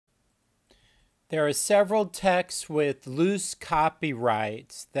There are several texts with loose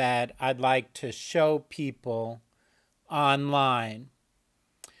copyrights that I'd like to show people online.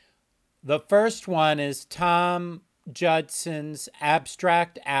 The first one is Tom Judson's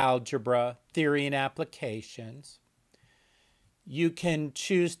Abstract Algebra, Theory and Applications. You can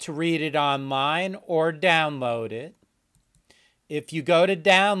choose to read it online or download it. If you go to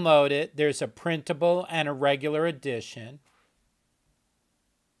download it, there's a printable and a regular edition.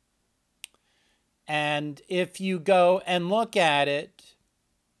 And if you go and look at it,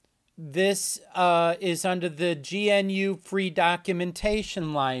 this is under the GNU Free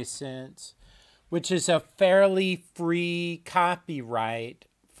Documentation License, which is a fairly free copyright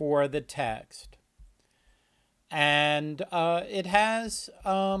for the text. And it has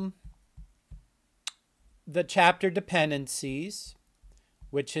the chapter dependencies,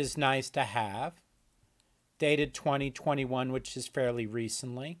 which is nice to have, dated 2021, which is fairly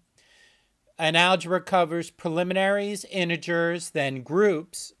recently. And algebra covers preliminaries, integers, then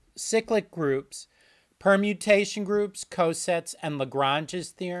groups, cyclic groups, permutation groups, cosets, and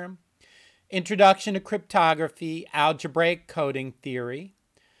Lagrange's theorem, introduction to cryptography, algebraic coding theory,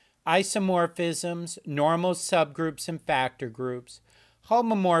 isomorphisms, normal subgroups and factor groups,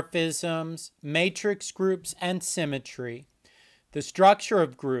 homomorphisms, matrix groups, and symmetry, the structure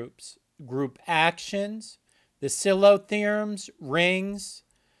of groups, group actions, the Sylow theorems, rings,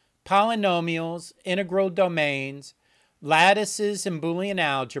 polynomials, integral domains, lattices and Boolean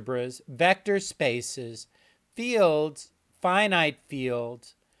algebras, vector spaces, fields, finite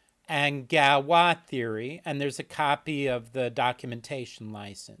fields, and Galois theory. And there's a copy of the documentation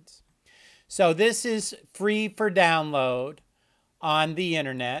license. So this is free for download on the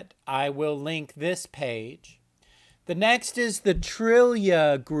internet. I will link this page. The next is the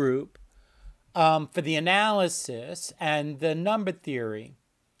Trillia group for the analysis and the number theory.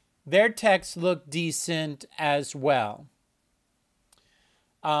 Their texts look decent as well.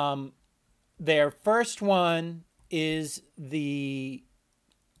 Their first one is the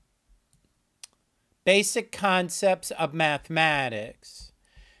Basic Concepts of Mathematics.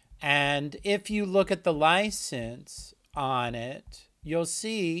 And if you look at the license on it, you'll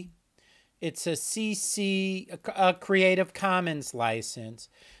see it's a CC, a Creative Commons license,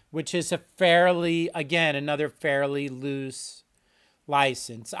 which is a fairly, again, another fairly loose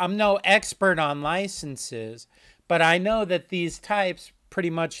license. I'm no expert on licenses, but I know that these types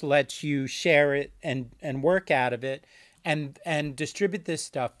pretty much let you share it and work out of it and distribute this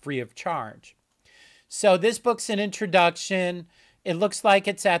stuff free of charge. So this book's an introduction. It looks like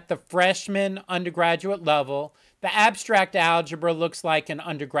it's at the freshman undergraduate level. The abstract algebra looks like an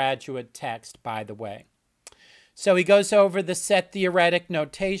undergraduate text, by the way. So he goes over the set theoretic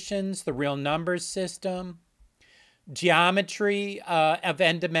notations, the real numbers system, geometry of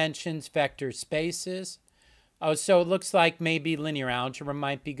n dimensions, vector spaces. Oh, so it looks like maybe linear algebra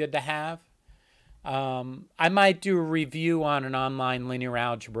might be good to have. I might do a review on an online linear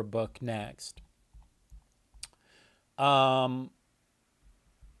algebra book next. There's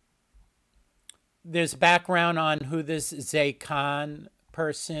background on who this Zay-Khan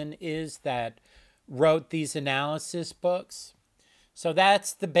person is that wrote these analysis books. So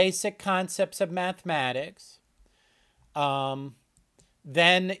that's the Basic Concepts of Mathematics.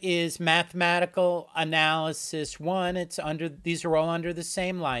 Then is Mathematical Analysis 1. These are all under the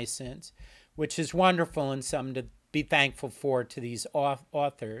same license, which is wonderful and something to be thankful for to these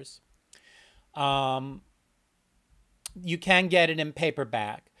authors. You can get it in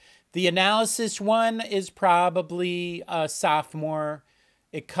paperback. The Analysis 1 is probably a sophomore.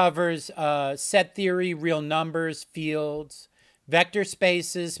 It covers set theory, real numbers, fields, vector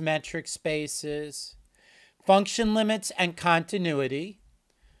spaces, metric spaces, function limits and continuity,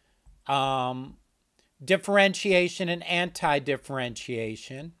 differentiation and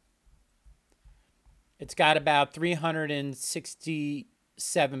anti-differentiation. It's got about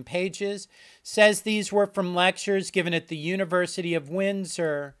 367 pages. Says these were from lectures given at the University of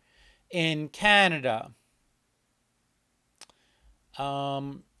Windsor in Canada.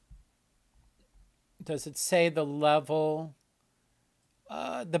 Does it say the level?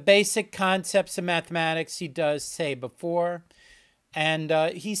 The Basic Concepts of Mathematics, he does say before. And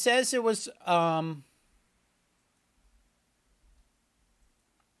he says it was...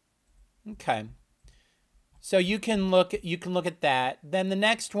 okay. So you can look at that. Then the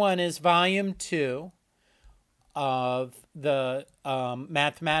next one is volume 2 of the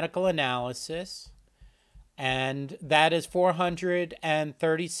mathematical analysis, and that is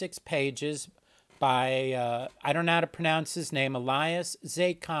 436 pages by I don't know how to pronounce his name, Elias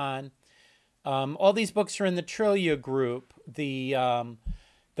Zay-Khan. All these books are in the Trillia group. The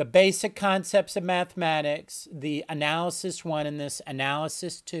the basic concepts of mathematics, the analysis 1 and this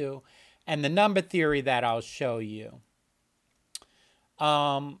analysis 2, and the number theory that I'll show you.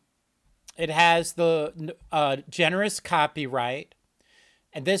 It has the generous copyright,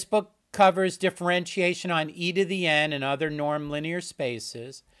 and this book covers differentiation on e to the n and other norm linear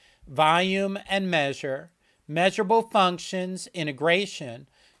spaces, volume and measure, measurable functions, integration,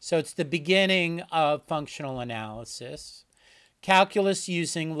 so it's the beginning of functional analysis, calculus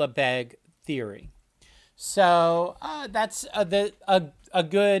using Lebesgue theory. So that's a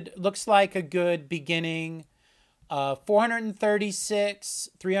good, looks like a good beginning. 436,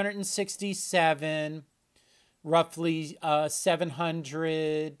 367, roughly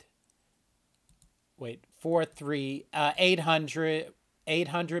 700,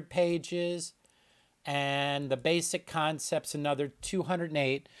 800 pages. And the basic concepts, another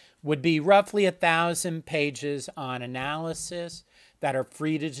 208, would be roughly 1,000 pages on analysis that are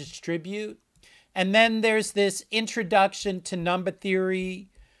free to distribute. And then there's this Introduction to Number Theory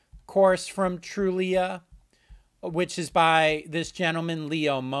course from Trulia, which is by this gentleman,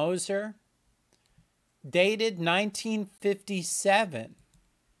 Leo Moser, dated 1957.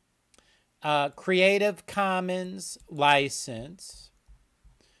 Creative Commons license.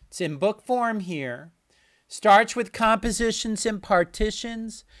 It's in book form here. Starts with compositions and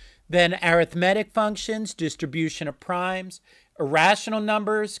partitions, then arithmetic functions, distribution of primes, irrational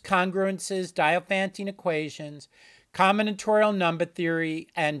numbers, congruences, Diophantine equations, combinatorial number theory,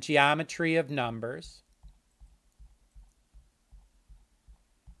 and geometry of numbers.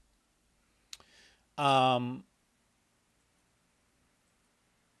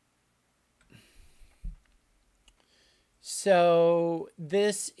 So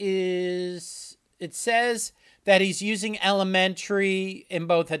this is, it says that he's using elementary in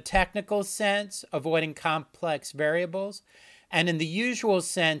both a technical sense, avoiding complex variables, and in the usual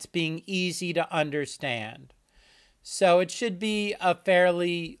sense, being easy to understand. So it should be a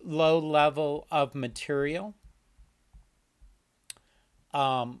fairly low level of material.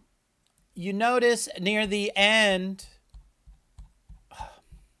 You notice near the end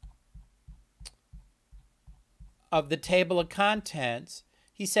of the table of contents,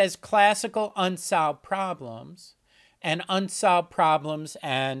 he says classical unsolved problems and unsolved problems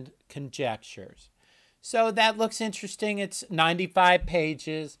and conjectures. So that looks interesting. It's 95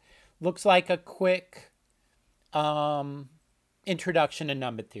 pages. Looks like a quick introduction to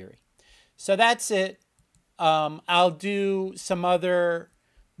number theory. So that's it. I'll do some other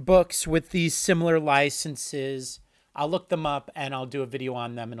books with these similar licenses. I'll look them up and I'll do a video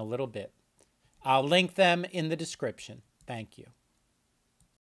on them in a little bit. I'll link them in the description. Thank you.